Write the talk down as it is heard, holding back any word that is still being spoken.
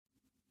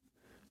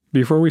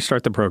Before we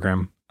start the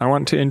program, I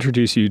want to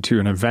introduce you to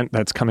an event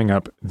that's coming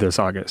up this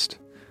August.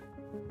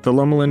 The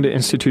Loma Linda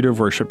Institute of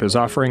Worship is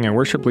offering a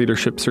worship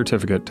leadership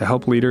certificate to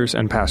help leaders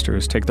and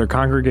pastors take their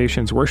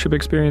congregation's worship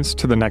experience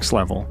to the next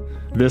level.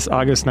 This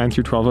August 9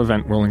 through 12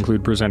 event will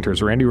include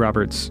presenters Randy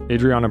Roberts,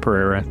 Adriana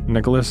Pereira,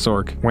 Nicholas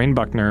Zork, Wayne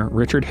Buckner,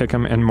 Richard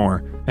Hickam, and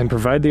more, and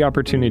provide the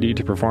opportunity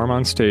to perform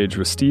on stage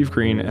with Steve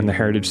Green and the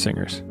Heritage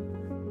Singers.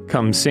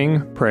 Come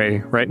sing, pray,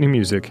 write new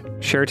music,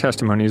 share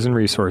testimonies and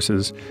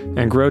resources,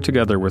 and grow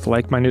together with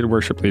like-minded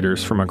worship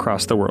leaders from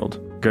across the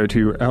world. Go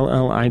to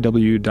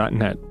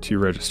lliw.net to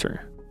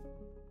register.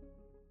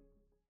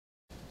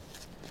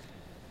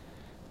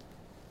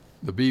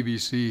 The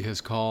BBC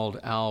has called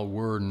Al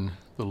Worden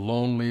the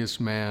loneliest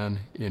man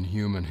in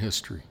human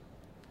history.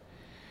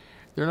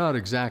 They're not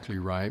exactly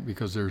right,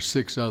 because there are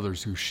 6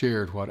 others who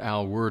shared what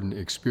Al Worden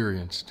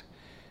experienced,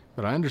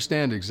 but I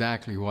understand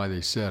exactly why they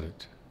said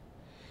it.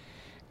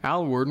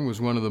 Al Worden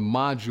was one of the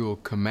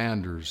module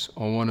commanders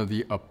on one of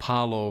the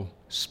Apollo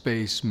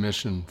space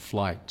mission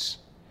flights.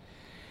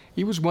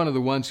 He was one of the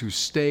ones who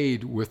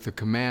stayed with the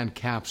command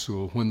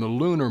capsule when the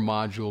lunar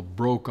module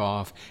broke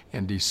off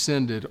and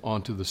descended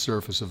onto the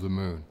surface of the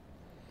moon.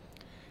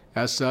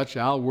 As such,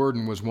 Al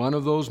Worden was one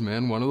of those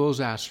men, one of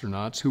those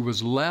astronauts, who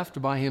was left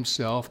by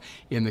himself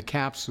in the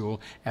capsule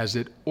as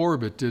it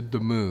orbited the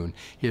moon.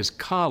 His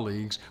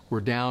colleagues were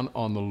down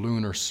on the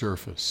lunar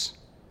surface.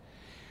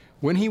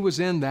 When he was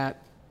in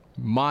that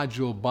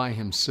module by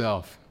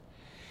himself,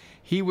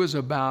 he was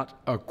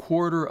about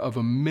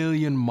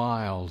 250,000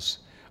 miles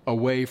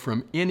away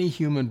from any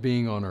human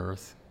being on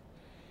Earth.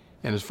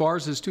 And as far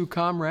as his 2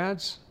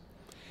 comrades,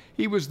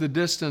 he was the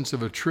distance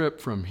of a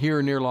trip from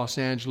here near Los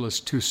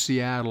Angeles to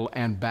Seattle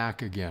and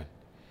back again.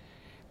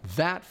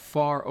 That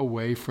far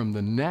away from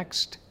the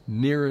next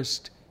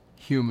nearest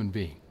human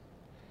being.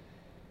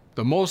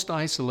 The most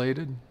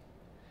isolated,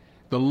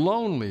 the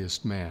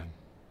loneliest man,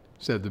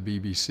 said the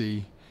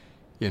BBC,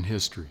 in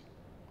history.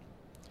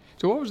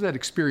 So what was that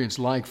experience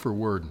like for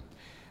Worden?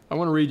 I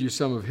want to read you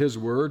some of his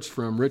words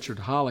from Richard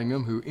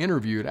Hollingham, who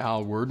interviewed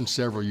Al Worden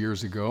several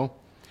years ago.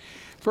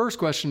 First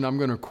question I'm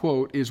going to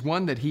quote is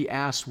one that he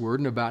asked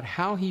Worden about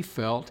how he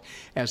felt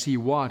as he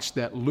watched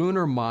that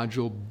lunar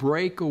module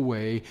break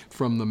away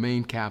from the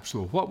main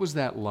capsule. What was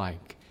that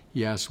like?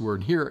 He asked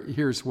Worden.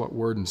 Here's what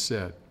Worden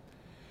said.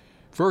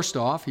 First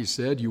off, he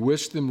said, "You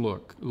wish them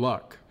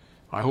luck.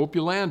 I hope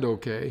you land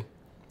okay.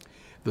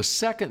 The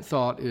second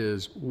thought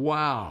is,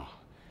 wow,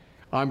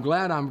 I'm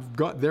glad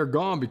they're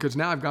gone, because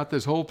now I've got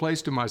this whole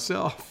place to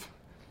myself."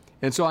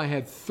 And so I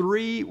had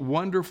 3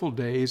 wonderful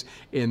days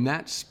in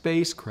that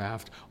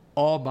spacecraft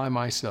all by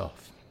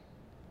myself.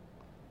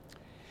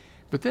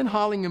 But then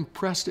Hollingham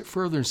pressed it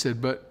further and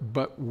said,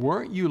 but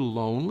weren't you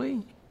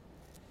lonely?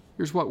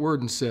 Here's what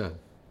Worden said.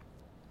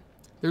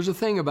 There's a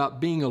thing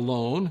about being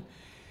alone,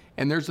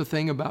 and there's a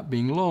thing about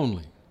being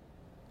lonely.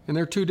 And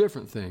they're 2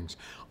 different things.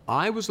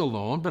 I was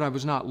alone, but I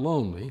was not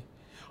lonely.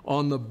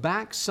 On the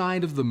back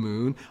side of the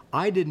moon,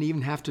 I didn't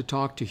even have to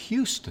talk to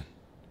Houston,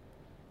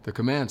 the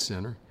command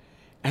center,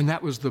 and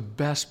that was the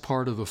best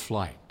part of the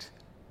flight.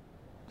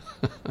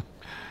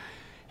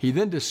 He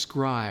then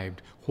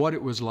described what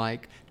it was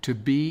like to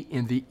be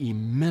in the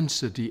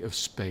immensity of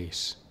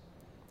space.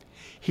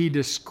 He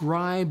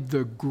described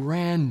the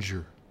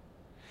grandeur,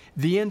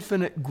 the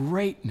infinite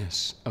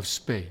greatness of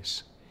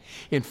space.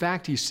 In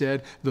fact, he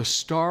said, the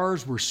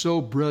stars were so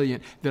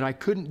brilliant that I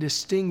couldn't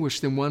distinguish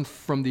them one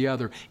from the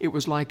other. It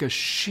was like a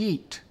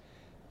sheet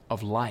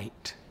of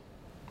light.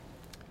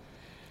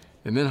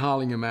 And then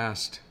Hollingham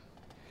asked,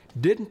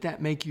 didn't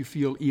that make you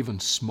feel even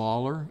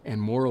smaller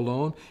and more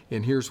alone?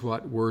 And here's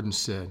what Worden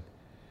said.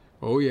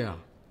 Oh yeah.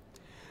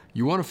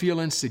 You want to feel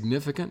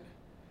insignificant?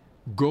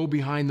 Go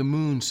behind the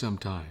moon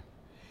sometime.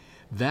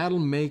 That'll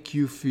make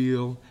you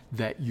feel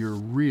that you're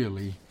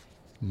really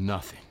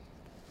nothing.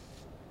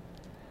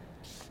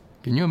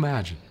 Can you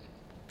imagine?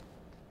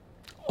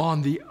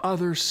 On the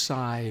other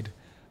side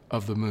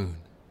of the moon.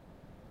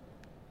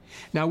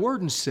 Now,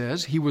 Worden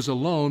says he was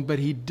alone, but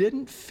he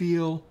didn't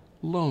feel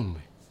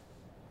lonely.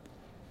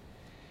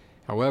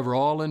 However,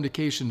 all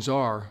indications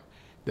are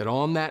that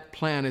on that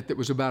planet that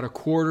was about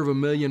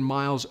 250,000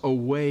 miles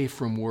away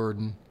from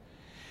Worden,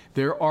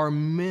 there are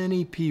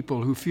many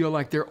people who feel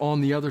like they're on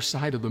the other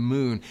side of the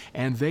moon,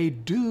 and they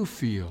do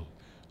feel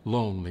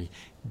lonely,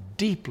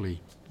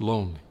 deeply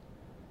lonely.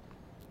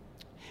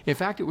 In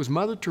fact, it was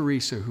Mother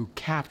Teresa who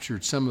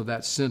captured some of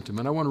that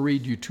sentiment. I want to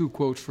read you 2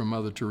 quotes from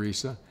Mother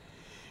Teresa.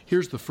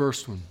 Here's the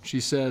first one. She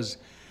says,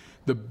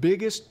 "The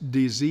biggest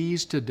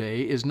disease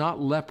today is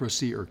not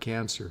leprosy or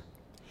cancer.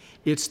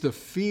 It's the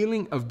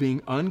feeling of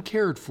being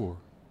uncared for,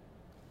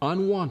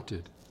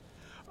 unwanted,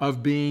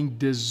 of being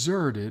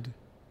deserted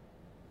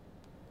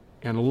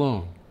and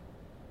alone."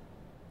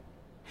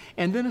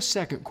 And then a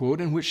second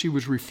quote in which she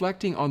was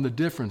reflecting on the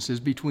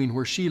differences between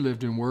where she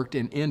lived and worked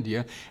in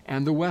India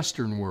and the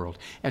Western world.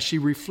 As she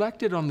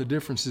reflected on the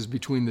differences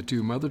between the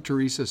two, Mother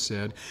Teresa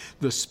said,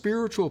 "The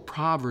spiritual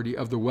poverty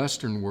of the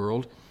Western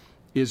world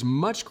is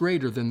much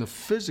greater than the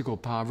physical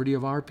poverty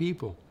of our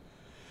people.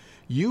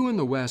 You in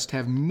the West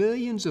have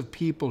millions of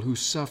people who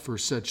suffer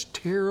such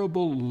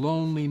terrible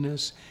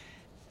loneliness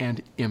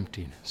and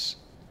emptiness.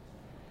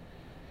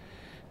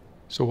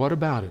 So what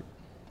about it?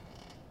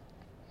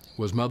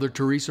 Was Mother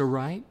Teresa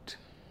right?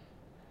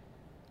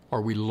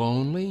 Are we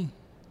lonely?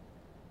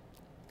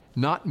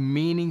 Not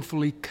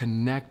meaningfully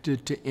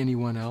connected to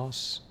anyone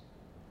else?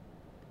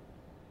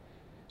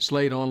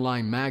 Slate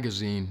Online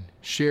magazine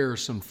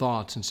shares some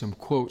thoughts and some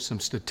quotes,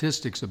 some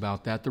statistics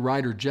about that. The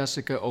writer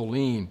Jessica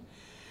Olien,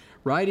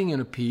 writing in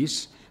a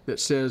piece that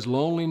says,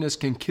 "Loneliness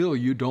can kill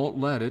you, don't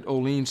let it,"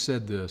 Olien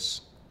said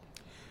this: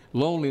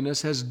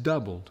 "Loneliness has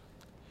doubled.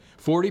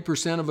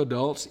 40% of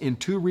adults in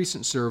 2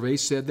 recent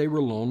surveys said they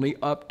were lonely,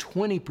 up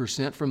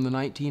 20% from the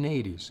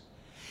 1980s.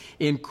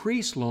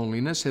 Increased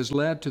loneliness has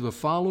led to the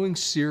following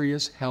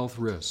serious health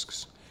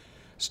risks.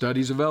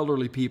 Studies of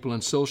elderly people in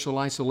social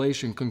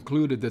isolation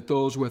concluded that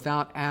those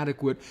without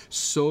adequate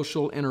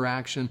social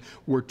interaction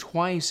were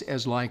twice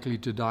as likely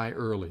to die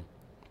early.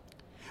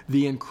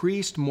 The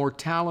increased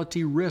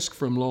mortality risk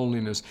from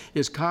loneliness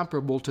is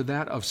comparable to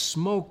that of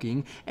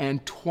smoking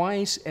and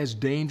twice as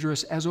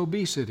dangerous as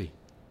obesity.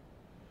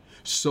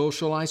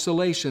 Social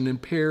isolation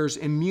impairs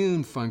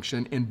immune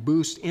function and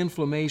boosts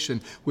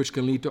inflammation, which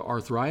can lead to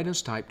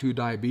arthritis, type 2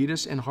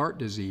 diabetes, and heart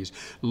disease.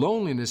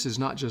 Loneliness is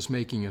not just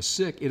making us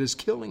sick, it is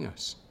killing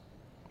us.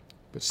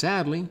 But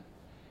sadly,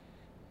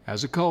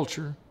 as a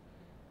culture,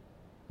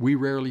 we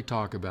rarely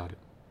talk about it.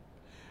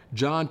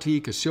 John T.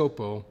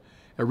 Cacioppo,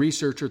 a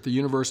researcher at the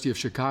University of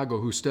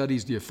Chicago who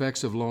studies the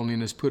effects of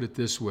loneliness, put it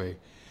this way: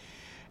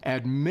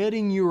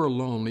 admitting you are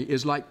lonely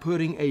is like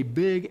putting a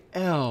big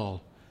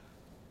L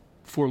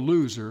for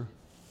loser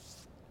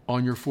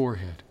on your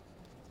forehead.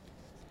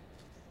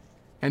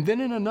 And then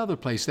in another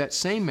place, that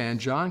same man,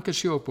 John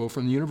Cacioppo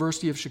from the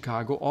University of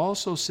Chicago,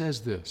 also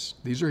says this.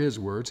 These are his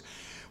words: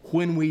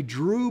 when we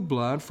drew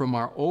blood from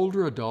our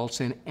older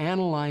adults and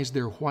analyzed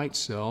their white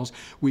cells,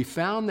 we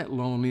found that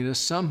loneliness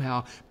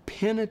somehow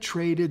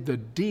penetrated the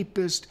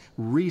deepest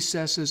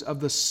recesses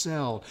of the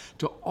cell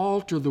to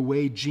alter the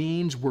way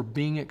genes were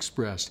being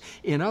expressed.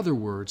 In other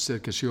words,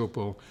 said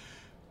Cacioppo,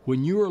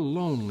 when you are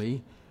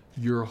lonely,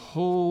 your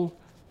whole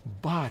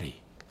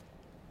body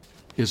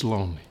is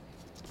lonely.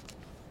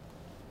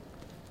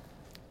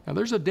 Now,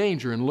 there's a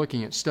danger in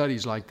looking at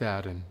studies like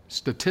that and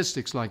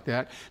statistics like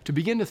that to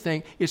begin to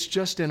think it's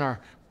just in our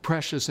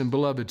precious and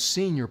beloved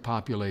senior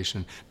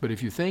population. But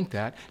if you think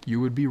that, you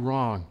would be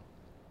wrong.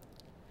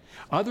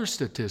 Other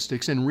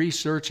statistics and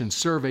research and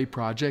survey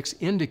projects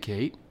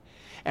indicate,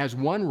 as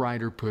one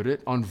writer put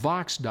it on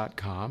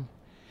Vox.com,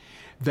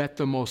 that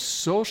the most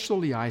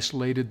socially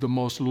isolated, the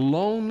most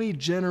lonely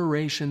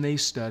generation they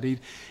studied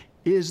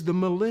is the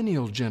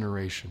millennial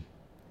generation.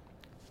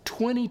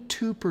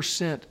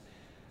 22%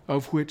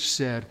 of which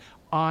said,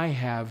 I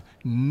have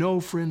no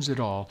friends at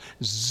all,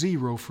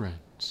 0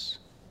 friends.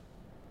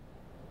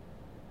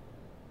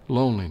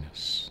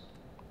 Loneliness.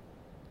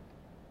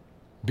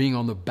 Being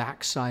on the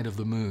backside of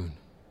the moon.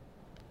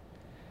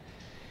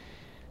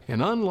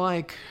 And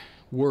unlike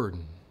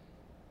Worden,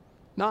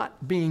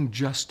 not being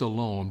just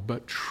alone,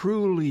 but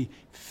truly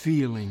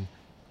feeling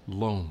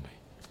lonely.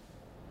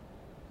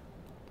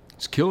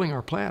 It's killing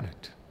our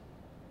planet.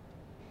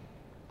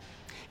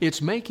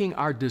 It's making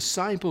our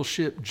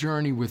discipleship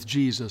journey with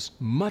Jesus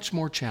much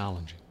more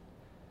challenging.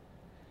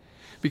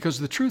 Because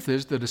the truth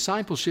is, the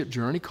discipleship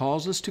journey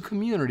calls us to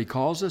community,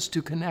 calls us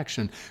to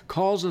connection,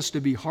 calls us to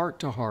be heart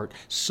to heart,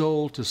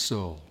 soul to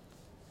soul.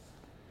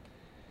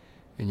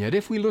 And yet,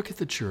 if we look at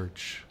the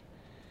church,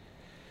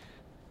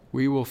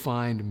 we will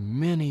find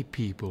many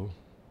people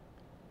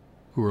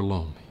who are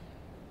lonely.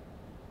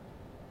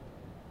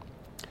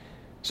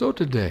 So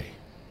today,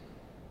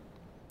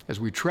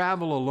 as we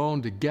travel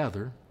alone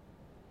together,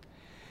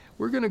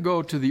 we're going to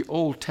go to the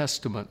Old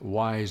Testament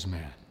wise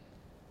man,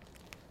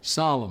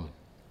 Solomon,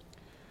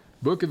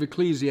 book of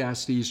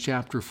Ecclesiastes,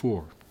 chapter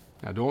 4.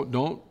 Now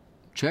don't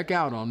check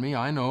out on me.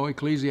 I know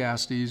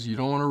Ecclesiastes, you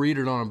don't want to read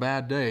it on a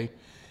bad day.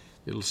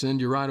 It'll send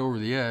you right over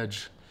the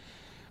edge.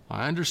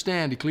 I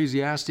understand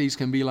Ecclesiastes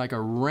can be like a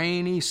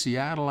rainy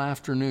Seattle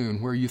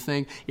afternoon where you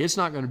think it's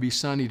not going to be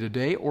sunny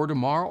today or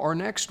tomorrow or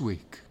next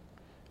week.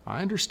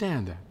 I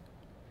understand that.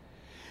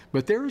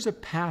 But there is a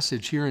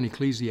passage here in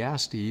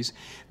Ecclesiastes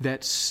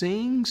that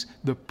sings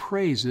the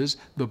praises,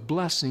 the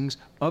blessings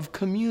of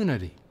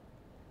community.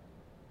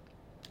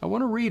 I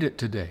want to read it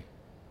today.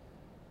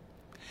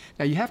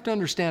 Now you have to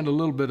understand a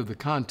little bit of the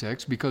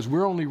context because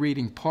we're only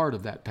reading part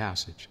of that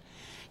passage.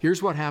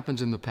 Here's what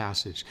happens in the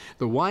passage.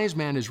 The wise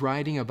man is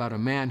writing about a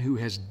man who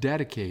has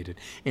dedicated.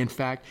 In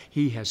fact,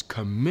 he has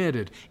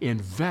committed,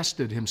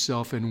 invested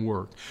himself in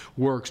work.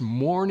 Works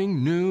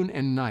morning, noon,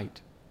 and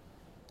night.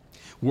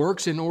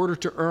 Works in order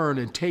to earn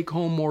and take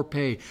home more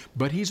pay,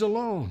 but he's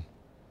alone.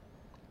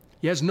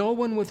 He has no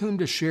one with whom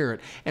to share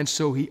it, and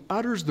so he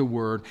utters the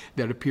word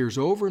that appears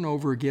over and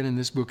over again in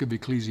this book of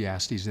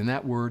Ecclesiastes, and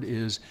that word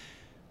is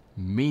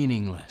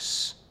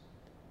meaningless.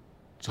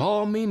 It's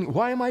all meaningless.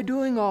 Why am I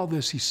doing all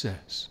this, he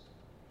says.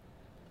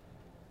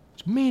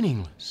 It's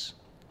meaningless.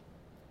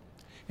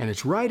 And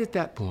it's right at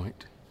that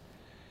point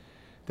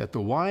that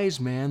the wise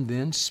man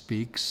then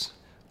speaks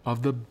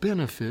of the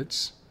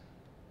benefits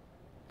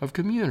of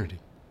community.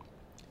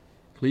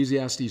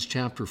 Ecclesiastes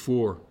chapter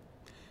 4.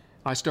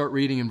 I start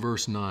reading in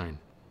verse 9.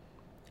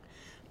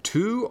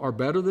 2 are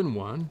better than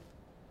 1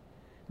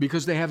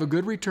 because they have a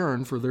good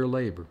return for their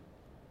labor.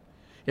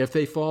 If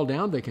they fall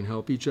down, they can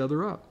help each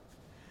other up.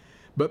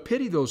 But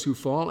pity those who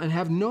fall and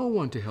have no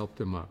one to help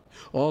them up.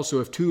 Also,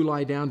 if 2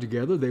 lie down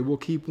together, they will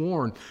keep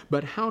warm.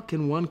 But how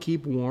can 1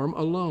 keep warm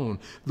alone?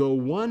 Though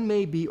 1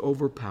 may be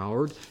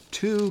overpowered,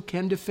 2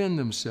 can defend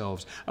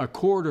themselves. A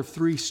cord of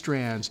 3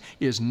 strands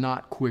is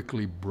not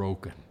quickly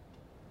broken.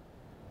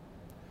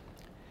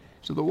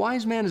 So the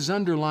wise man is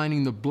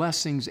underlining the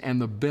blessings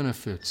and the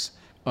benefits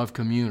of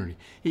community.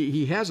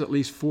 He has at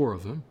least 4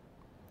 of them.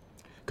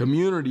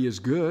 Community is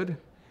good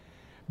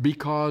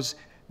because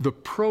the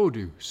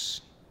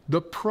produce,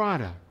 the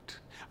product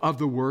of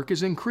the work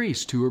is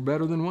increased. 2 are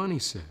better than 1, he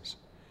says.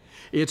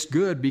 It's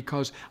good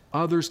because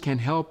others can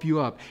help you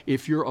up.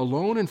 If you're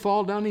alone and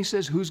fall down, he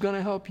says, who's going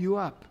to help you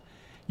up?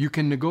 You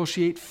can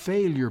negotiate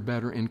failure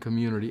better in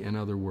community, in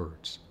other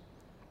words.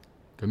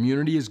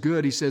 Community is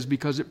good, he says,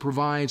 because it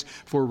provides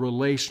for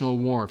relational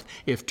warmth.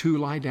 If 2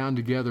 lie down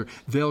together,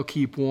 they'll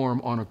keep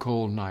warm on a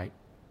cold night.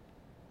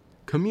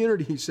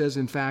 Community, he says,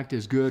 in fact,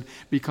 is good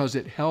because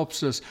it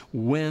helps us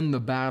win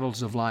the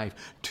battles of life.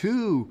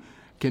 2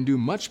 can do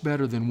much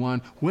better than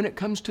 1 when it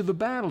comes to the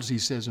battles, he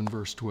says in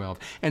verse 12.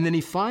 And then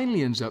he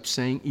finally ends up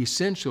saying,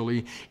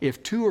 essentially,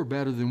 if 2 are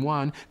better than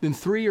 1, then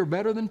 3 are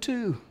better than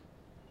 2.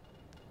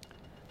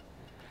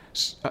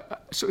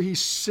 So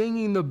he's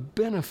singing the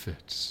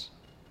benefits,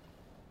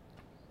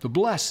 the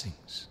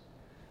blessings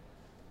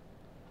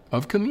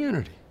of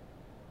community.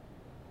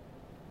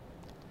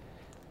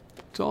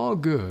 It's all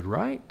good,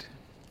 right?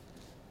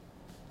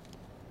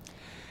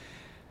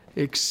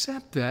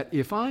 Except that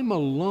if I'm a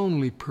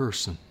lonely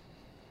person,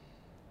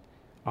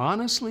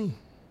 honestly,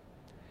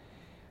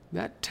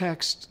 that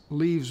text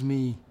leaves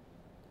me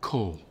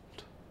cold.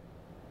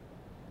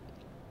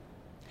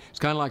 It's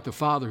kind of like the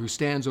father who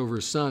stands over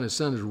his son. His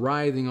son is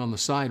writhing on the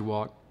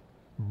sidewalk,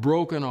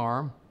 broken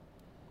arm.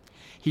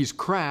 He's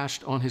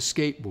crashed on his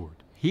skateboard.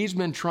 He's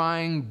been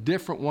trying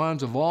different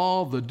ones of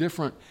all the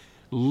different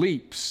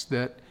leaps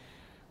that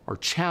are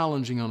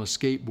challenging on a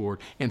skateboard.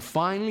 And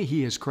finally,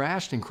 he has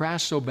crashed and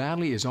crashed so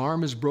badly his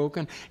arm is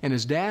broken. And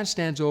his dad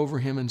stands over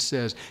him and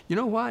says, you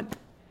know what?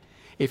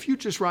 If you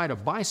just ride a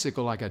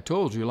bicycle like I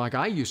told you, like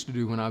I used to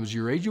do when I was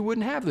your age, you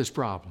wouldn't have this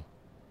problem.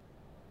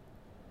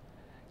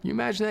 Can you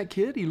imagine that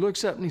kid? He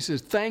looks up and he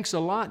says, thanks a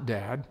lot,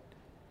 Dad.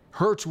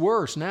 Hurts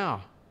worse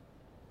now.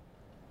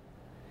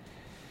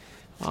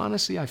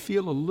 Honestly, I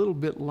feel a little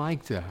bit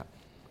like that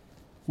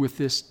with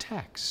this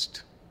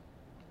text.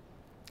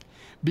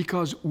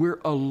 Because we're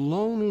a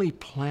lonely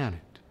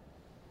planet.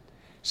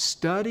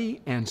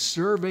 Study and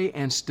survey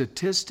and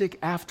statistic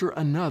after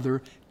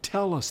another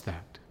tell us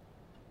that.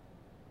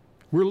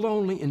 We're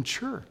lonely in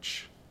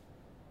church.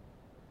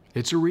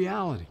 It's a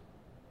reality.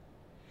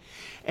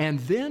 And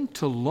then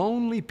to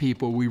lonely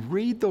people, we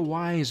read the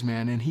wise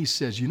man and he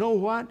says, you know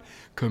what?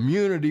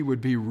 Community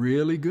would be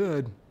really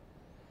good.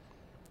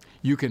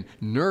 You can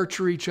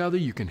nurture each other,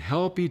 you can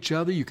help each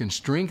other, you can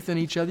strengthen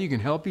each other, you can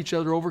help each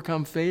other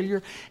overcome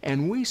failure.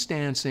 And we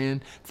stand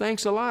saying,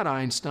 thanks a lot,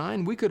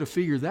 Einstein. We could have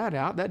figured that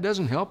out. That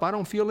doesn't help. I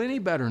don't feel any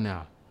better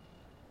now.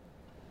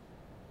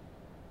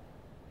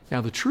 Now,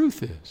 the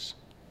truth is,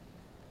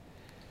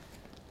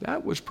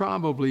 that was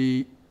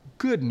probably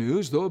good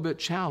news, though a bit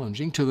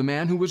challenging, to the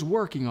man who was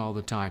working all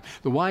the time.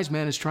 The wise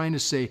man is trying to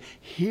say,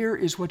 here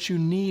is what you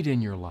need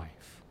in your life.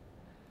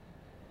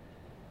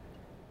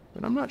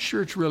 But I'm not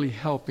sure it's really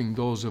helping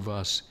those of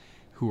us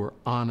who are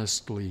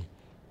honestly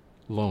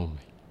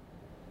lonely.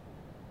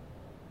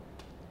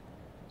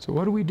 So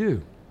what do we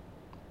do?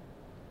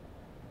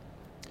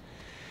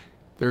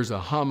 There's a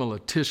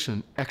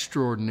homiletician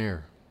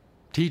extraordinaire,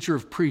 teacher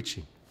of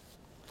preaching,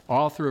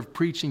 author of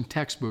preaching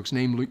textbooks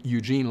named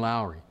Eugene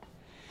Lowry.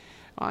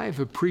 I've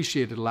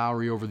appreciated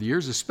Lowry over the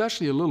years,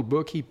 especially a little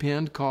book he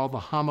penned called The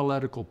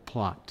Homiletical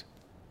Plot.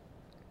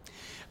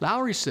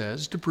 Lowry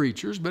says to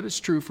preachers, but it's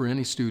true for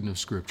any student of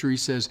Scripture, he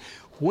says,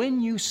 when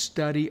you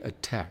study a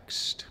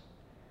text,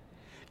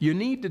 you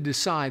need to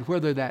decide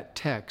whether that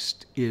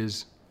text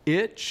is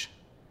itch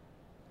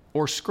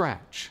or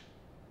scratch.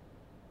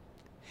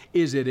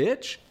 Is it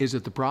itch? Is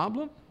it the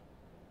problem?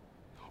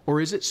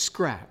 Or is it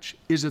scratch?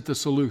 Is it the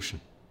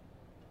solution?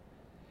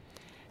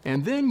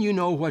 And then you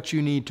know what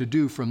you need to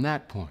do from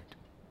that point.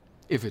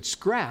 If it's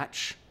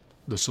scratch,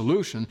 the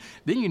solution,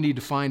 then you need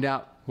to find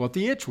out what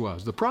the itch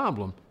was, the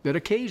problem that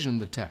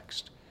occasioned the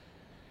text.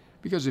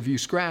 Because if you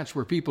scratch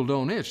where people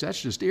don't itch,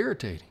 that's just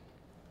irritating.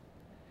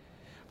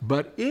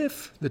 But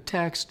if the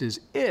text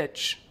is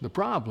itch, the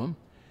problem,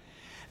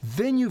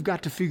 then you've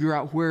got to figure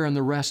out where in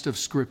the rest of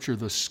Scripture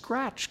the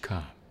scratch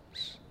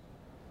comes.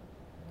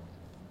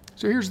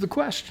 So here's the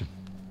question.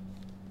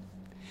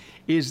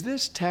 Is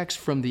this text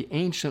from the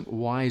ancient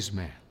wise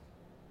man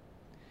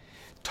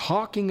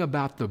talking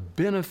about the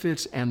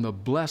benefits and the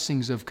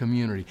blessings of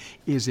community?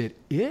 Is it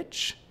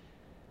itch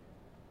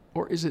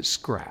or is it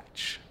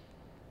scratch?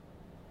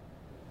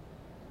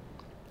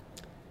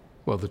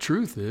 Well, the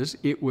truth is,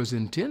 it was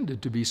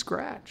intended to be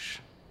scratch.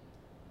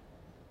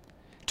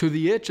 To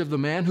the itch of the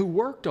man who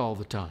worked all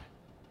the time.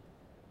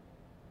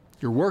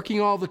 You're working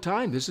all the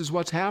time. This is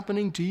what's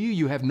happening to you.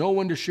 You have no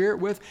one to share it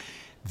with.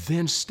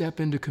 Then step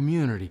into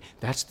community.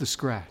 That's the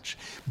scratch.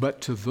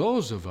 But to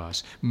those of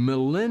us,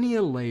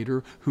 millennia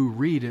later, who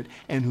read it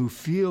and who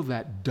feel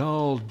that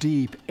dull,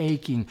 deep,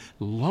 aching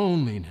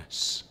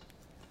loneliness,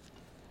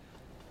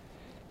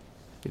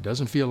 it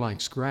doesn't feel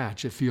like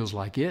scratch. It feels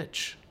like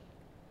itch.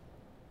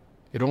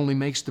 It only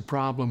makes the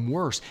problem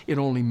worse. It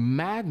only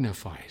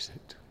magnifies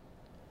it.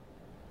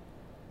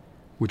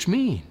 Which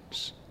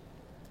means,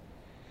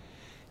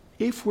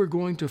 if we're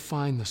going to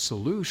find the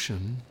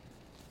solution,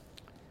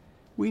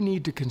 we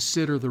need to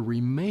consider the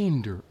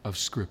remainder of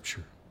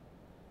Scripture.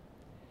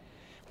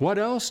 What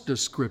else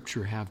does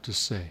Scripture have to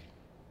say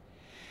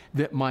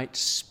that might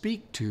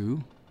speak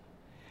to,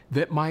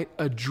 that might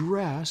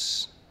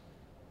address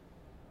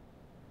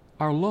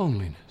our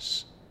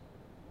loneliness?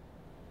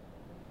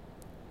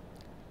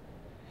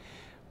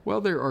 Well,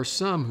 there are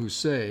some who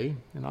say,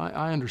 and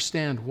I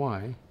understand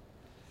why,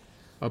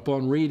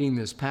 upon reading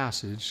this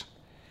passage,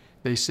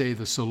 they say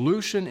the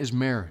solution is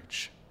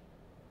marriage.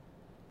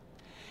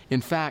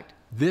 In fact,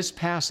 this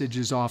passage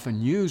is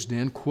often used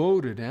in,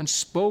 quoted, and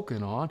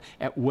spoken on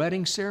at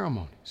wedding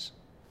ceremonies.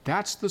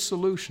 That's the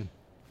solution.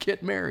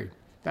 Get married.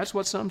 That's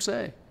what some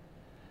say.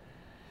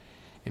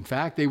 In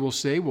fact, they will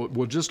say,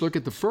 well, just look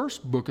at the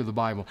first book of the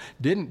Bible.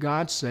 Didn't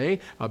God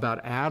say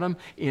about Adam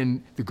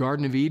in the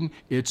Garden of Eden,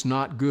 it's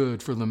not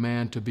good for the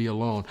man to be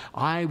alone.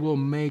 I will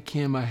make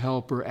him a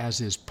helper as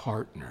his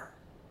partner.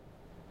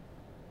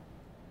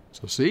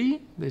 So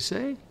see, they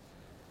say,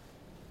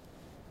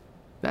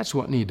 that's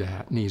what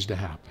needs to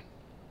happen.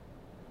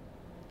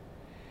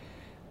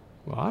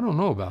 Well, I don't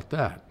know about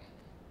that.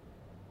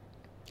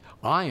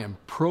 I am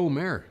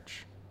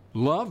pro-marriage,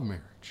 love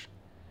marriage.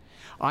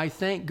 I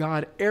thank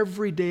God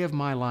every day of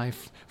my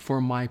life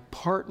for my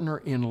partner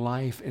in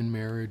life and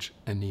marriage,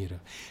 Anita.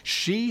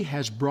 She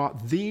has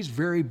brought these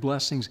very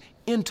blessings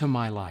into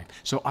my life.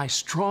 So I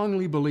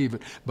strongly believe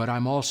it, but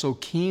I'm also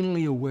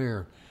keenly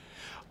aware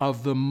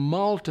of the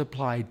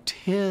multiplied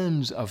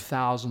tens of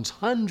thousands,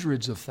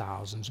 hundreds of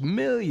thousands,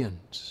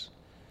 millions,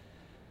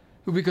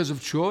 who because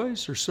of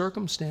choice or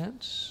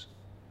circumstance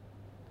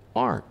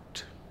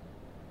aren't.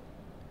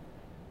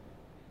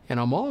 And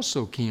I'm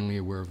also keenly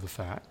aware of the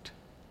fact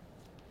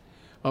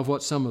of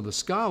what some of the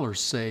scholars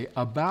say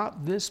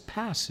about this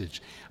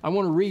passage. I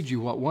want to read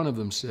you what one of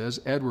them says,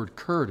 Edward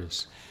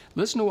Curtis.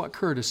 Listen to what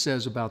Curtis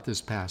says about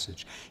this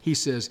passage. He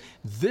says,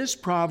 this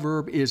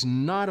proverb is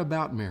not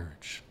about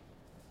marriage,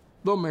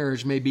 though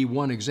marriage may be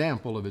one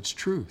example of its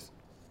truth.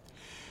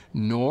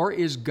 Nor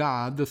is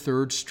God the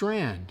third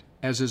strand,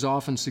 as is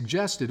often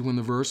suggested when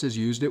the verse is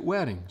used at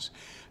weddings.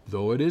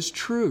 Though it is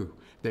true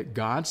that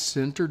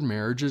God-centered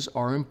marriages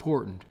are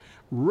important,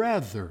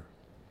 rather,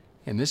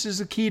 and this is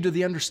the key to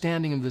the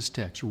understanding of this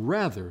text,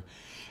 rather,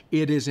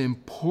 it is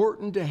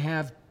important to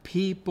have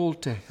people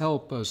to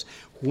help us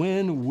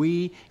when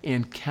we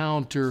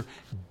encounter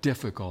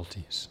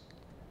difficulties.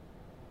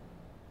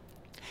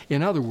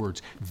 In other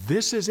words,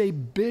 this is a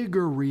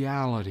bigger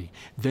reality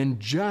than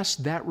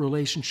just that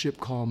relationship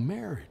called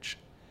marriage.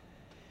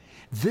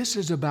 This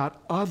is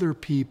about other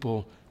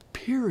people,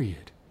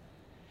 period.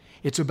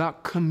 It's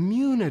about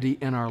community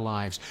in our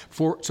lives.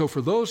 So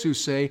for those who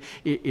say,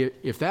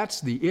 if that's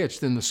the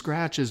itch, then the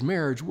scratch is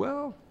marriage,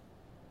 well,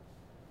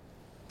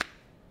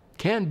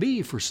 can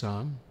be for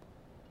some.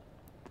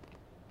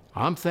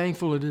 I'm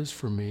thankful it is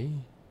for me.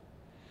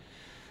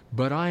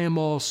 But I am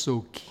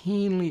also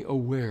keenly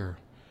aware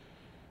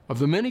of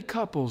the many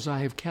couples I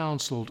have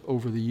counseled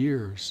over the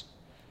years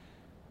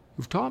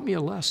who've taught me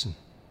a lesson.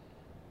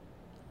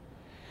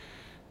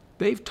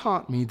 They've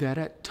taught me that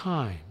at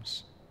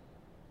times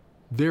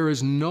there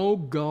is no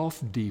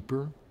gulf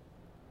deeper,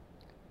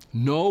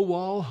 no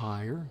wall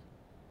higher,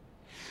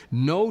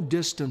 no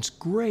distance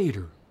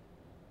greater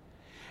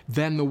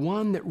than the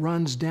one that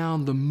runs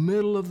down the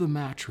middle of the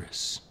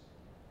mattress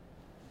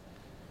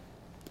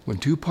when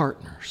two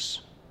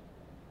partners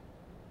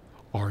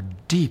are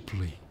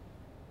deeply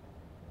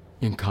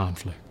in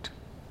conflict.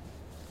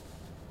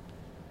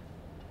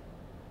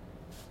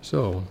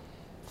 So,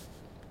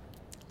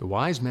 the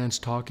wise man's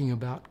talking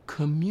about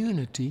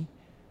community,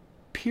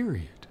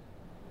 period.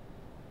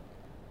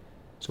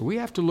 So we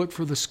have to look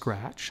for the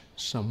scratch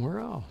somewhere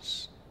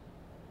else.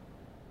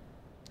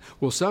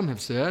 Well, some have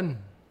said,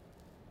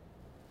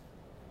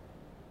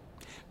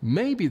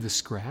 maybe the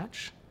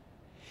scratch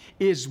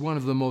is one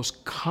of the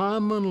most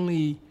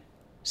commonly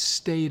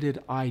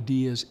stated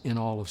ideas in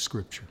all of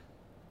Scripture.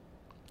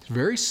 It's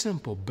very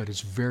simple, but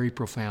it's very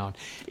profound.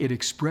 It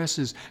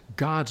expresses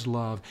God's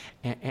love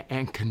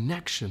and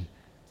connection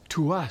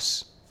to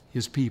us,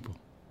 His people.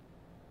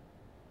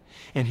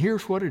 And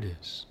here's what it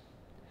is.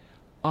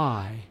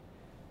 I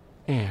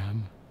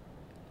am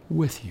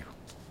with you.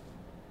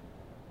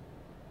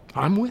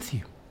 I'm with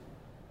you.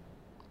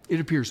 It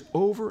appears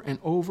over and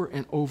over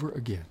and over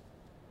again.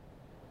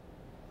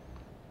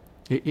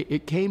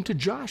 It came to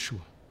Joshua.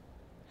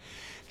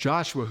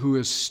 Joshua, who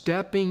is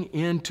stepping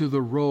into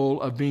the role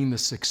of being the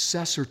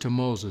successor to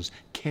Moses.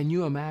 Can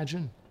you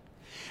imagine?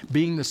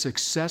 Being the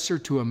successor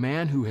to a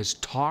man who has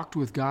talked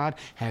with God,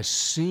 has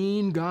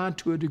seen God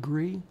to a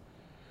degree.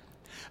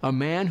 A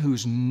man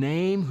whose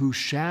name, whose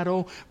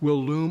shadow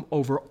will loom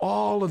over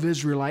all of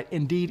Israelite,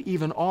 indeed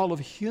even all of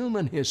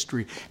human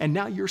history. And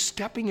now you're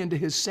stepping into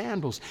his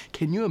sandals.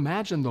 Can you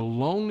imagine the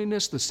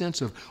loneliness, the sense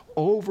of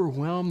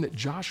overwhelm that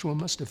Joshua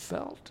must have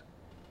felt?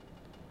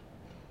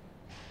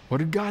 What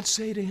did God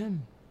say to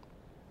him?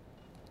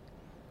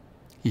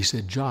 He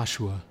said,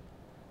 Joshua,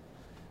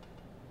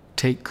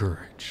 take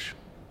courage.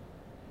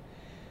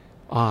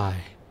 I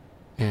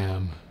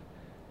am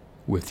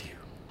with you.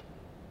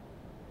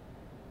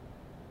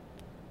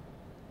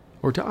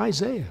 Or to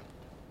Isaiah,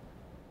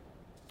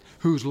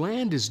 whose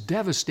land is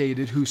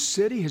devastated, whose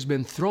city has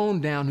been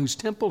thrown down, whose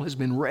temple has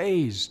been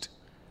razed.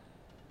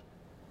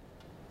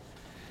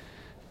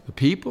 The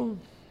people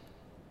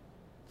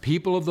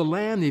of the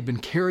land, they've been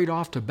carried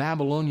off to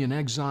Babylonian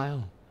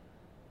exile.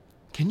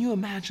 Can you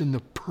imagine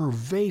the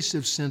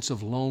pervasive sense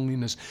of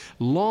loneliness,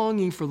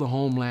 longing for the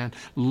homeland,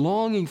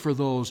 longing for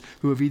those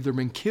who have either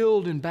been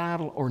killed in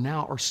battle or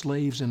now are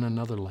slaves in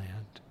another land?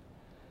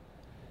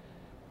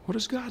 What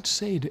does God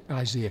say to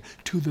Isaiah,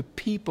 to the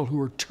people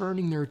who are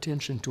turning their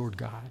attention toward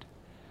God?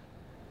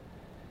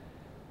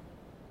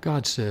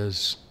 God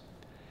says,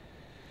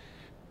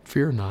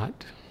 fear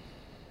not,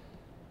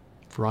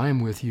 for I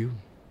am with you.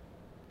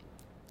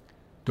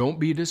 Don't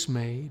be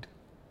dismayed,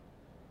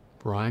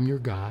 for I am your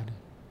God.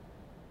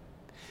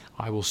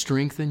 I will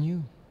strengthen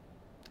you.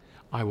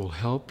 I will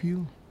help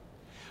you.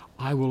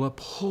 I will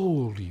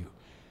uphold you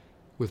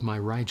with my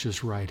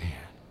righteous right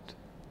hand.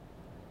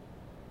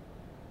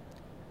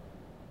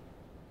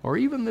 Or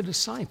even the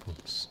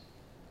disciples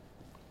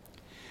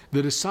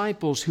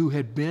who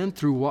had been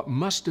through what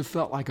must have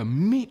felt like a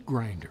meat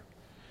grinder,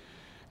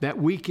 that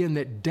weekend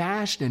that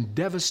dashed and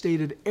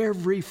devastated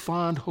every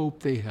fond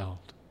hope they held.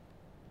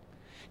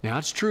 Now,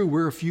 it's true,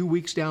 we're a few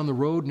weeks down the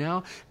road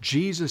now.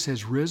 Jesus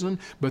has risen,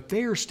 but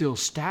they are still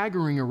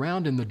staggering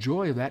around in the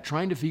joy of that,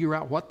 trying to figure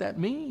out what that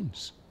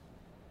means.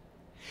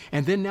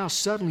 And then now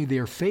suddenly they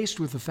are faced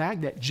with the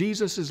fact that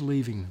Jesus is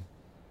leaving them.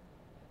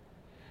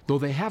 Though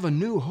they have a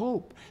new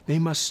hope, they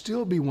must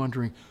still be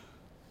wondering,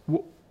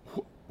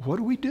 what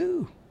do we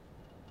do?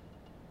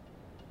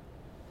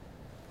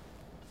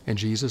 And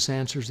Jesus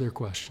answers their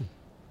question.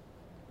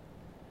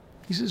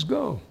 He says,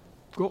 go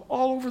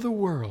all over the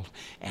world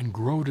and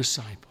grow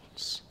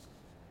disciples.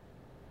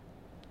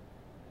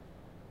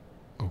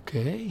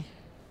 Okay.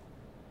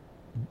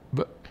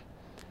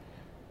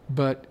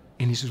 But,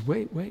 and he says,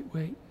 wait.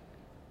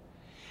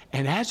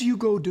 And as you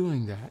go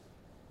doing that,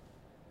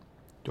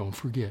 don't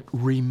forget,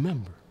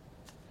 remember,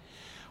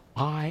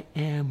 I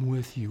am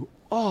with you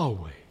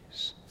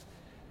always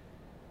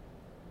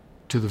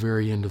to the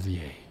very end of the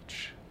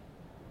age.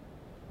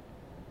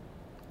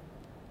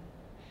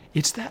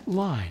 It's that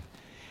line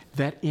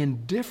that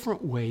in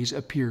different ways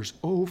appears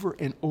over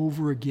and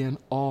over again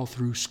all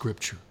through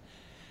Scripture.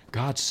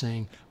 God's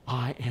saying,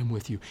 I am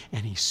with you.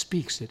 And he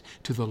speaks it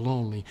to the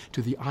lonely,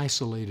 to the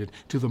isolated,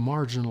 to the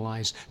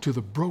marginalized, to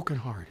the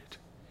brokenhearted.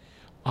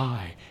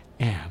 I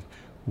am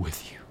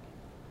with you.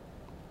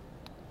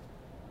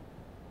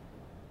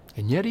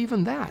 And yet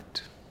even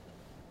that,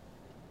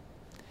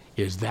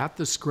 is that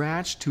the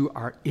scratch to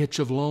our itch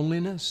of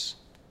loneliness?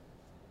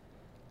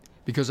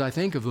 Because I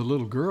think of the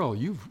little girl,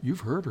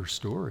 you've heard her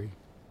story.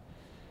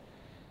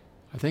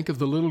 I think of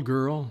the little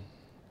girl,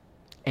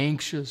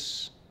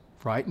 anxious,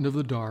 frightened of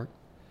the dark,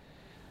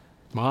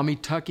 mommy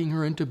tucking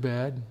her into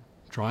bed,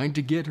 trying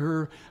to get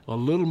her a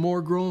little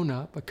more grown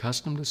up,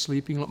 accustomed to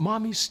sleeping.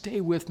 Mommy,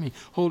 stay with me.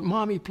 Hold,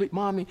 mommy, please,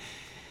 mommy.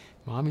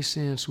 Mommy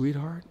saying,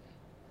 sweetheart,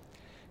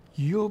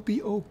 you'll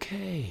be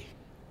okay.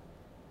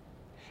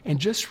 And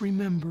just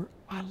remember,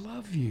 I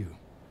love you.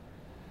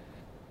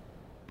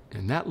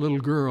 And that little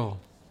girl,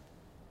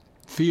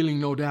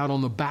 feeling no doubt on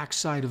the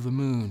backside of the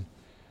moon,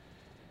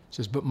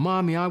 says, but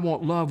Mommy, I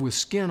want love with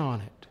skin on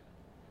it.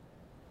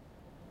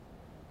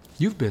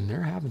 You've been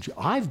there, haven't you?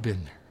 I've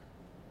been there.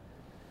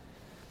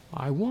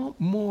 I want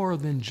more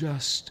than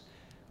just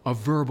a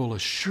verbal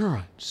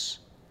assurance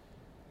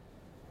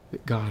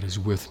that God is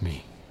with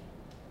me.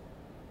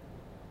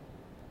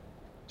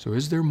 So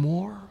is there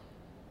more?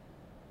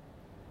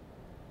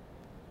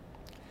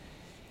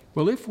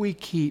 Well, if we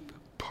keep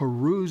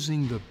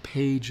perusing the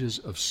pages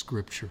of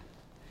Scripture,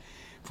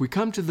 if we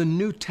come to the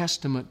New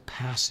Testament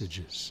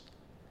passages,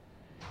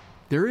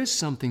 there is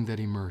something that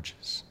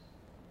emerges.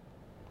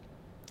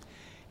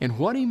 And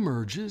what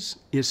emerges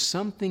is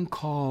something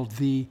called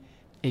the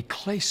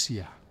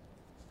ecclesia,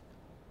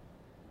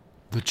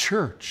 the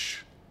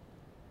church,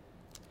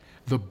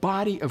 the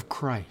body of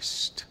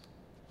Christ.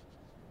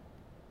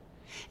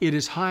 It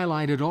is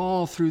highlighted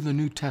all through the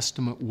New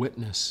Testament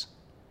witness.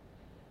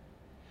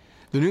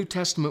 The New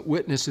Testament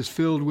witness is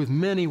filled with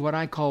many what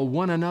I call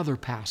one another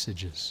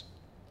passages.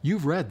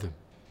 You've read them.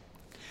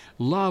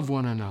 Love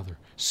one another,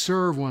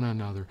 serve one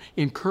another,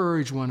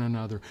 encourage one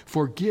another,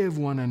 forgive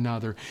one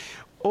another,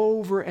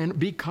 and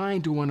be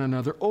kind to one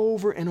another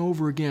over and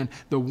over again.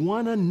 The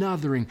one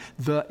anothering,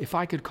 if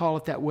I could call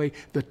it that way,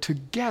 the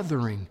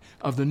togethering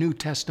of the New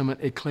Testament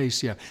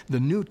ecclesia, the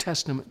New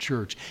Testament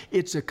church.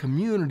 It's a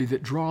community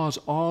that draws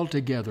all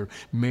together,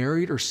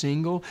 married or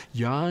single,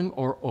 young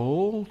or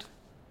old,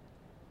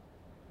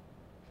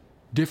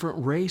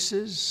 different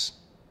races,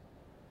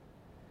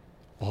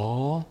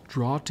 all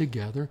draw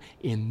together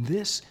in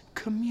this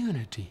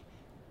community.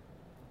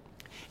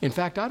 In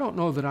fact, I don't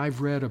know that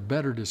I've read a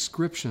better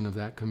description of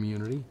that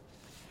community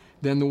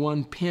than the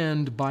one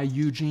penned by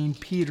Eugene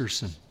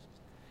Peterson.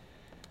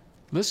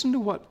 Listen to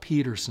what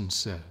Peterson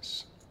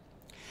says.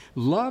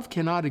 Love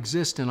cannot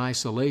exist in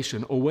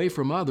isolation. Away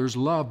from others,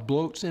 love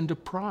bloats into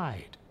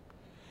pride.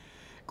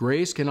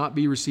 Grace cannot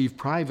be received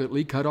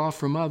privately. Cut off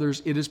from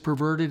others, it is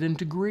perverted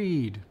into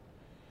greed.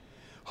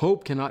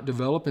 Hope cannot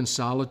develop in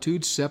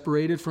solitude.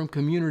 Separated from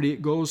community,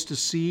 it goes to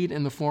seed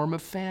in the form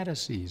of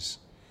fantasies.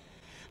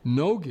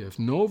 No gift,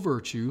 no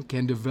virtue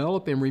can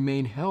develop and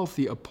remain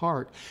healthy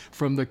apart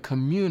from the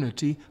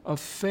community of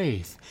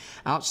faith.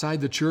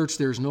 Outside the church,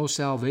 there's no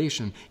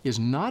salvation is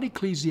not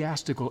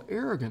ecclesiastical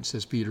arrogance,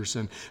 says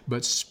Peterson,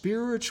 but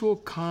spiritual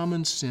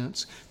common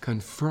sense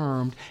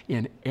confirmed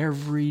in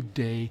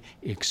everyday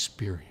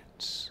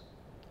experience.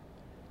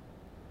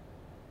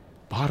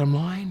 Bottom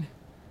line,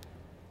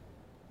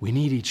 we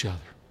need each other.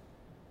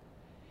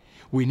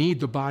 We need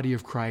the body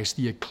of Christ,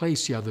 the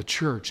ecclesia, the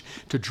church,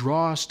 to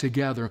draw us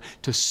together,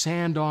 to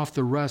sand off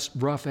the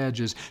rough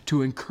edges,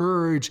 to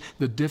encourage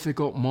the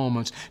difficult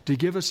moments, to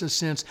give us a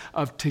sense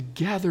of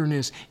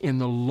togetherness in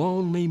the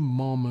lonely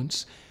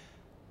moments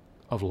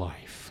of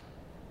life.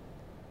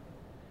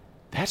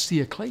 That's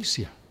the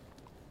ecclesia,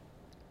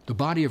 the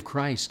body of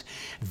Christ.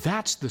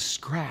 That's the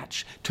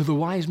scratch to the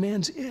wise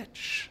man's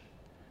itch.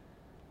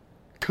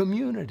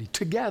 Community,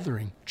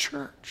 togethering,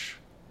 church.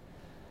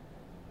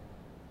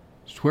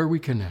 It's where we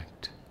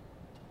connect.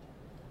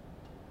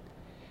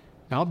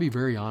 Now, I'll be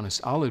very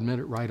honest. I'll admit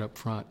it right up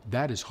front.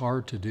 That is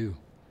hard to do.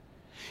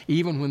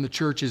 Even when the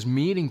church is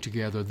meeting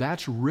together,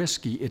 that's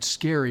risky. It's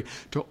scary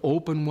to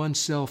open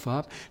oneself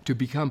up, to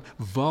become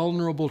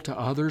vulnerable to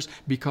others,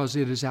 because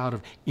it is out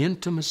of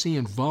intimacy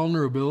and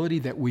vulnerability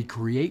that we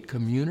create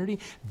community.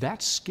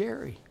 That's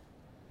scary.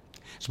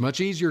 It's much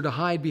easier to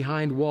hide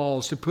behind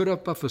walls, to put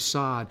up a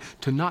facade,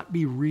 to not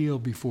be real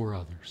before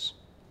others.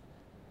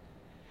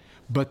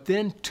 But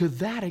then to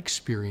that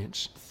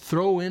experience,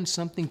 throw in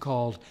something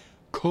called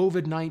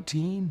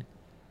COVID-19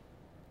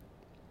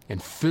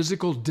 and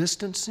physical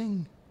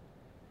distancing,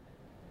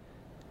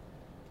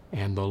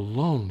 and the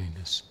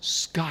loneliness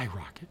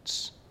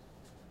skyrockets.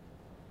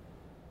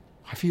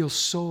 I feel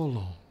so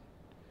alone.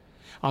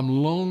 I'm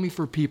lonely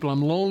for people.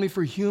 I'm lonely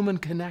for human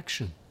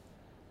connection.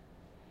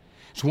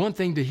 It's one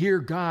thing to hear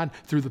God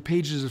through the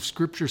pages of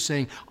Scripture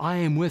saying, I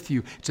am with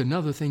you. It's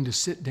another thing to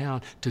sit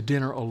down to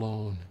dinner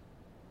alone,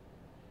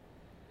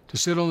 to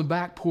sit on the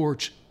back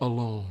porch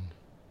alone,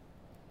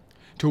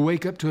 to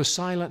wake up to a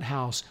silent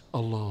house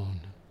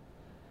alone.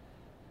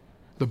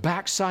 The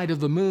backside of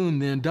the moon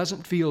then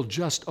doesn't feel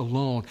just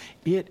alone.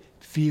 It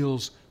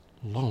feels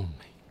lonely.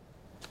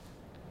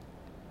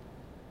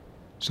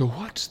 So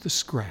what's the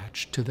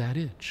scratch to that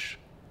itch?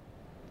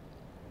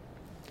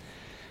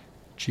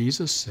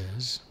 Jesus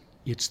says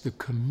it's the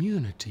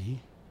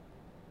community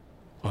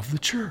of the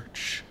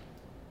church,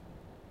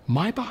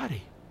 my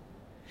body,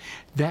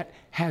 that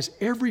has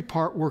every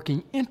part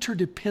working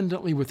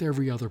interdependently with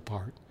every other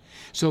part,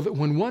 so that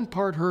when one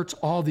part hurts,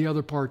 all the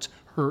other parts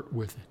hurt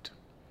with it.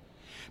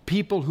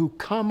 People who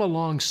come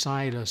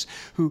alongside us,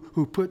 who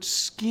put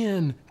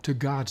skin to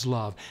God's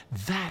love,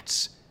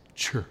 that's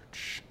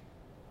church.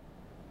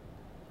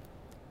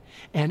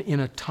 And in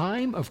a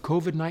time of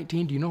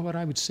COVID-19, do you know what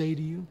I would say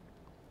to you?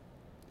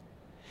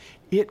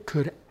 It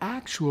could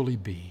actually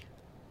be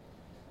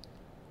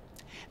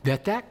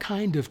that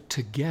kind of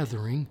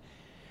togethering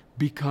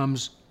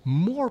becomes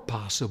more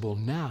possible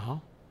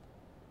now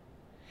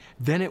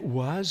than it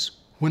was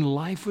when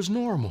life was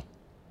normal.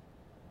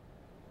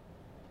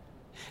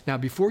 Now,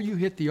 before you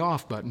hit the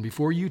off button,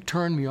 before you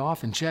turn me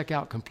off and check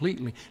out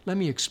completely, let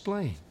me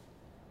explain.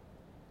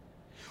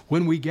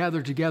 When we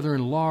gather together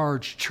in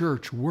large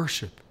church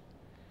worship,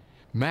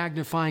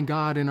 magnifying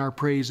God in our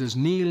praises,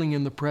 kneeling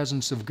in the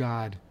presence of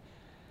God,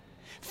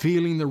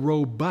 feeling the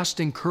robust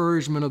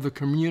encouragement of the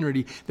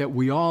community that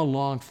we all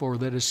long for,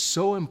 that is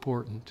so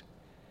important,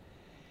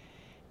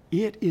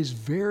 it is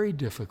very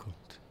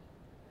difficult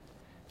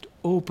to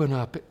open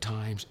up at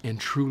times and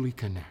truly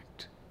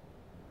connect.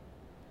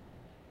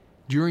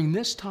 During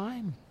this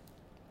time,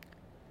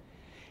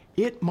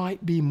 it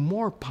might be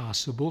more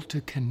possible to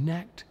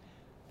connect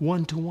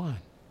one-to-one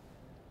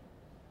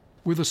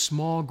with a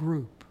small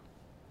group.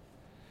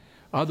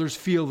 Others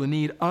feel the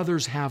need,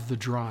 others have the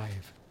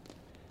drive.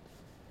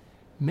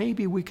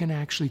 Maybe we can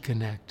actually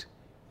connect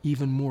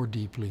even more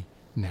deeply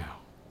now.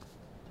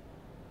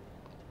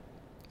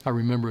 I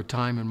remember a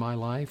time in my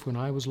life when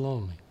I was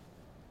lonely,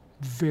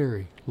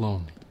 very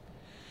lonely.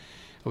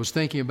 I was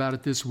thinking about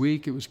it this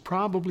week. It was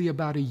probably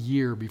about a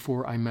year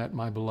before I met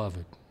my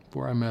beloved,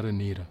 before I met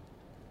Anita.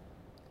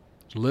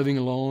 I was living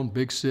alone,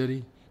 big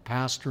city,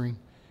 pastoring,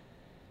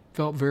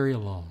 felt very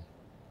alone.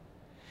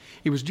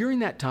 It was during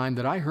that time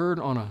that I heard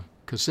on a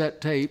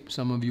cassette tape,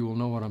 some of you will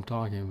know what I'm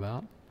talking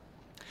about,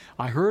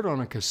 I heard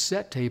on a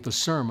cassette tape a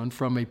sermon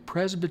from a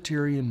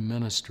Presbyterian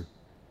minister,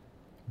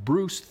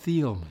 Bruce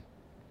Thielman.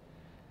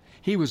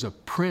 He was a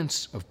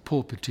prince of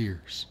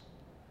pulpiteers.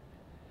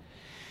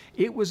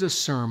 It was a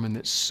sermon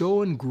that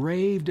so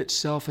engraved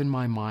itself in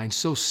my mind,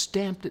 so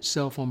stamped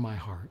itself on my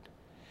heart,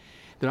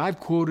 that I've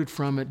quoted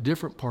from it,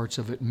 different parts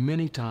of it,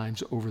 many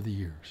times over the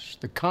years.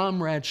 The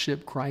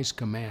Comradeship Christ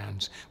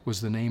Commands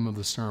was the name of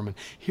the sermon.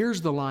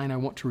 Here's the line I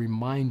want to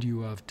remind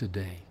you of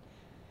today.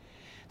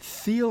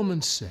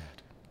 Thielman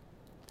said,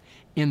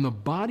 "In the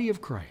body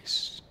of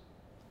Christ,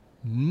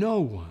 no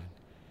one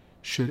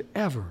should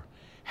ever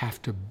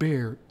have to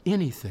bear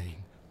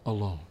anything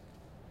alone."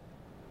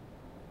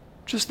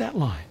 Just that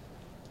line.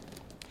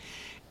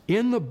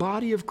 In the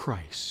body of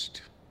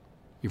Christ,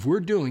 if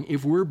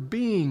we're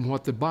being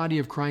what the body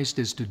of Christ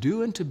is to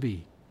do and to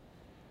be,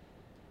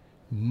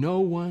 no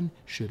one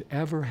should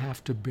ever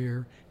have to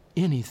bear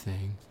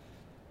anything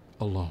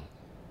alone.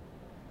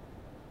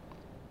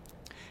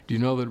 Do you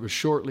know that it was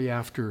shortly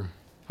after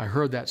I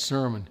heard that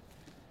sermon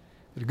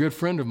that a good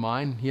friend of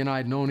mine, he and I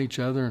had known each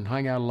other and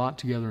hung out a lot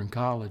together in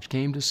college,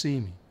 came to see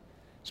me,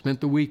 spent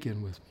the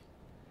weekend with me.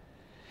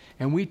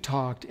 And we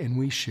talked and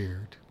we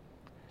shared.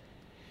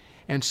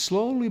 And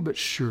slowly but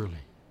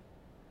surely,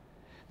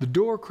 the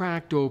door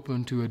cracked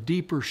open to a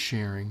deeper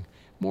sharing,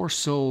 more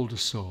soul to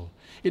soul.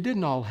 It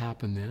didn't all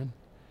happen then,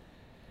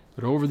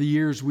 but over the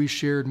years we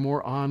shared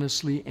more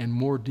honestly and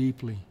more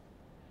deeply,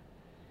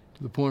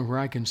 to the point where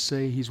I can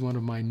say he's one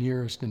of my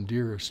nearest and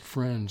dearest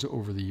friends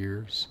over the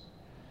years.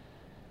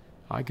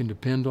 I can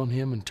depend on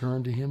him and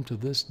turn to him to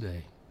this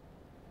day.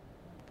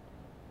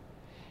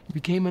 He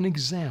became an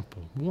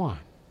example, one,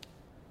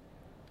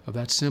 of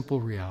that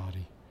simple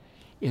reality.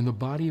 In the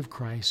body of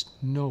Christ,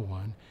 no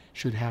one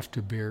should have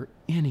to bear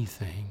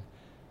anything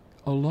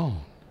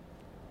alone.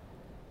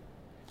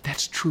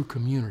 That's true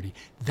community.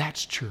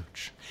 That's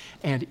church.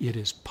 And it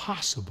is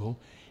possible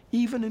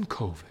even in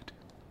COVID.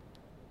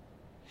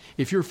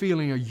 If you're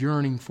feeling a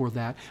yearning for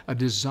that, a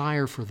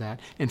desire for that,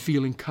 and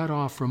feeling cut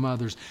off from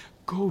others,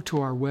 go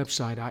to our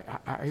website.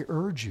 I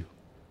urge you.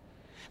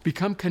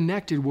 Become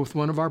connected with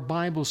one of our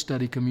Bible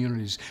study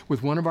communities,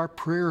 with one of our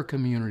prayer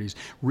communities.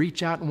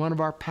 Reach out and one of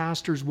our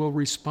pastors will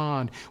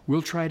respond.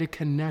 We'll try to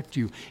connect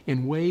you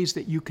in ways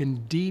that you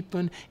can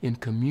deepen in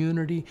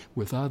community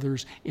with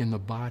others in the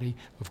body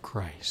of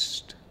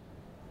Christ.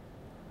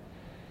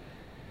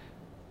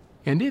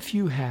 And if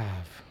you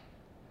have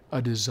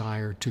a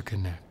desire to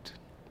connect,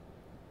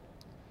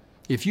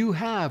 if you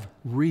have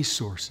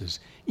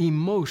resources,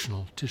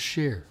 emotional to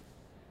share,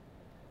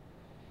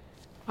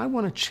 I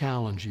want to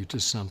challenge you to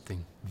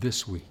something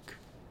this week.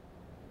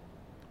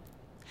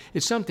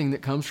 It's something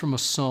that comes from a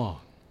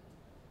song,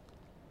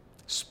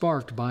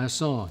 sparked by a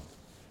song.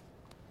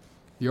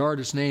 The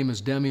artist's name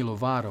is Demi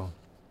Lovato.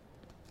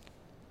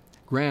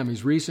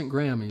 Recent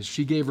Grammys,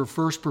 she gave her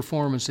first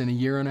performance in a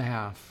year and a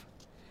half,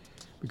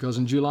 because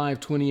in July of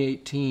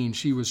 2018,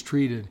 she was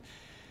treated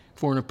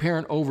for an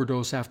apparent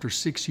overdose after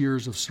 6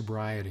 years of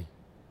sobriety.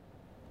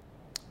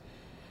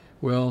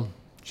 Well,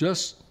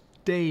 just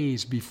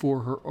days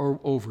before her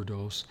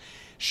overdose,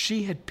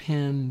 she had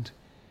penned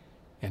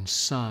and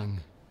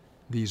sung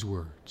these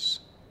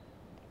words.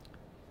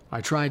 I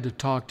tried to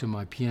talk to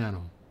my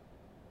piano.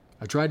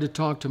 I tried to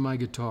talk to my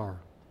guitar,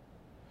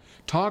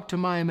 talk to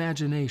my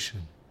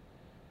imagination,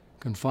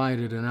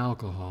 confided in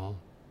alcohol.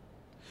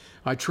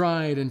 I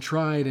tried and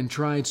tried and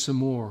tried some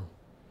more,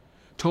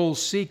 told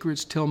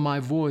secrets till my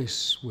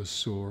voice was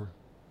sore.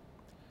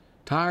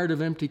 Tired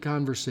of empty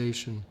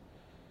conversation,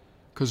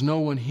 'cause no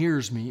one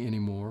hears me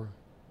anymore.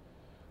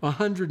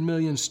 100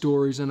 million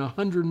stories and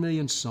 100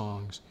 million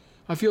songs.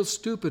 I feel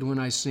stupid when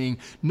I sing.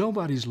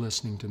 Nobody's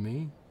listening to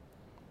me.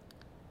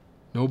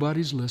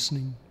 Nobody's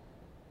listening.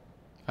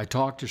 I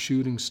talk to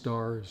shooting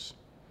stars,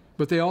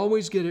 but they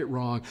always get it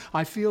wrong.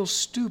 I feel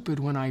stupid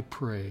when I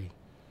pray.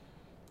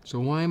 So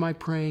why am I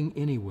praying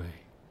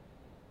anyway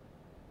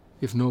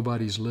if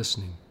nobody's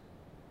listening?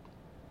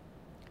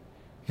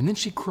 And then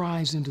she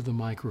cries into the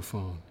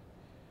microphone,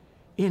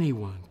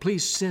 anyone,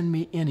 please send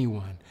me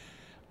anyone.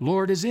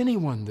 Lord, is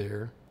anyone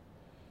there?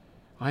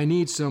 I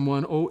need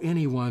someone, oh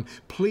anyone,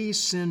 please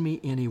send me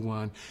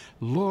anyone.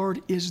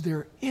 Lord, is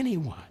there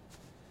anyone?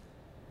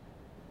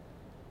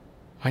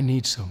 I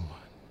need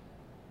someone.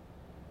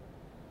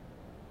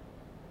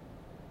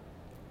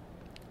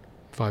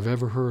 If I've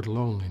ever heard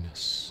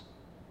loneliness,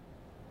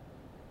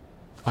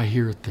 I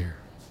hear it there.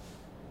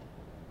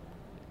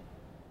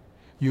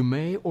 You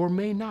may or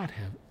may not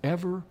have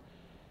ever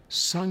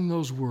sung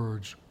those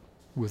words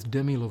with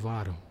Demi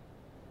Lovato.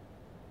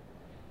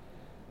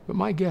 But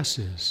my guess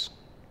is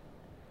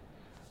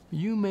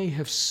you may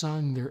have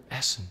sung their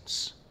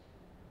essence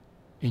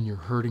in your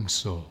hurting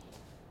soul.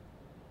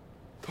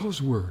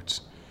 Those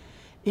words,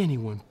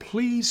 anyone.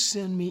 Please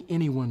send me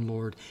anyone,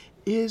 Lord.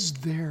 Is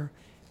there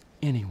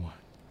anyone?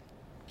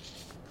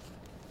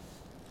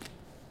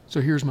 So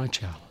here's my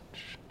challenge.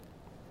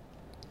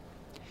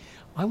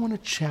 I want to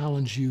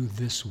challenge you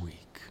this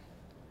week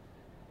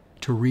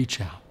to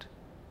reach out,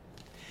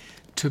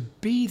 to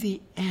be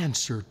the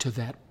answer to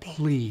that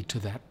plea, to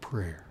that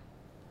prayer.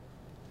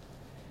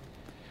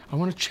 I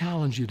want to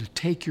challenge you to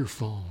take your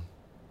phone,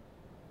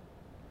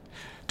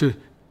 to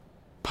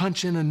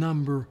punch in a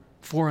number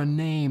for a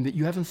name that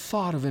you haven't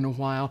thought of in a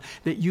while,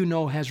 that you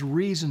know has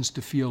reasons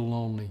to feel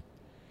lonely,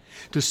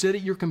 to sit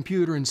at your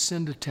computer and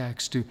send a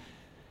text, to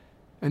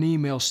an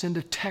email, send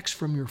a text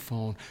from your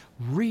phone.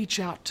 Reach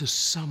out to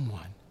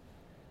someone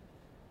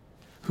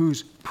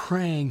who's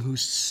praying,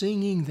 who's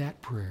singing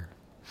that prayer.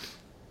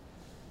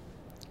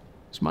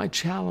 It's my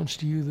challenge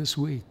to you this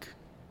week.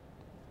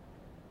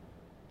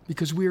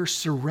 Because we are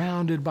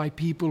surrounded by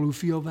people who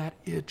feel that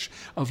itch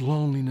of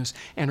loneliness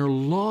and are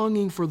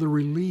longing for the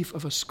relief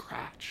of a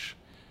scratch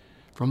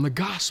from the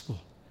gospel,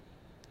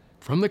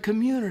 from the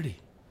community,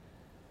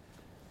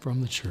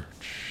 from the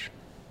church.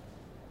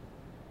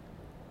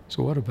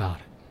 So what about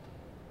it?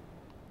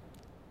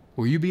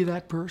 Will you be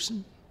that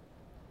person?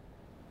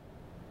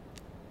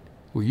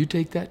 Will you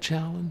take that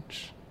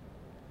challenge?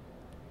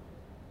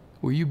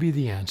 Will you be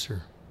the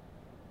answer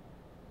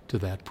to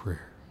that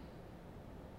prayer?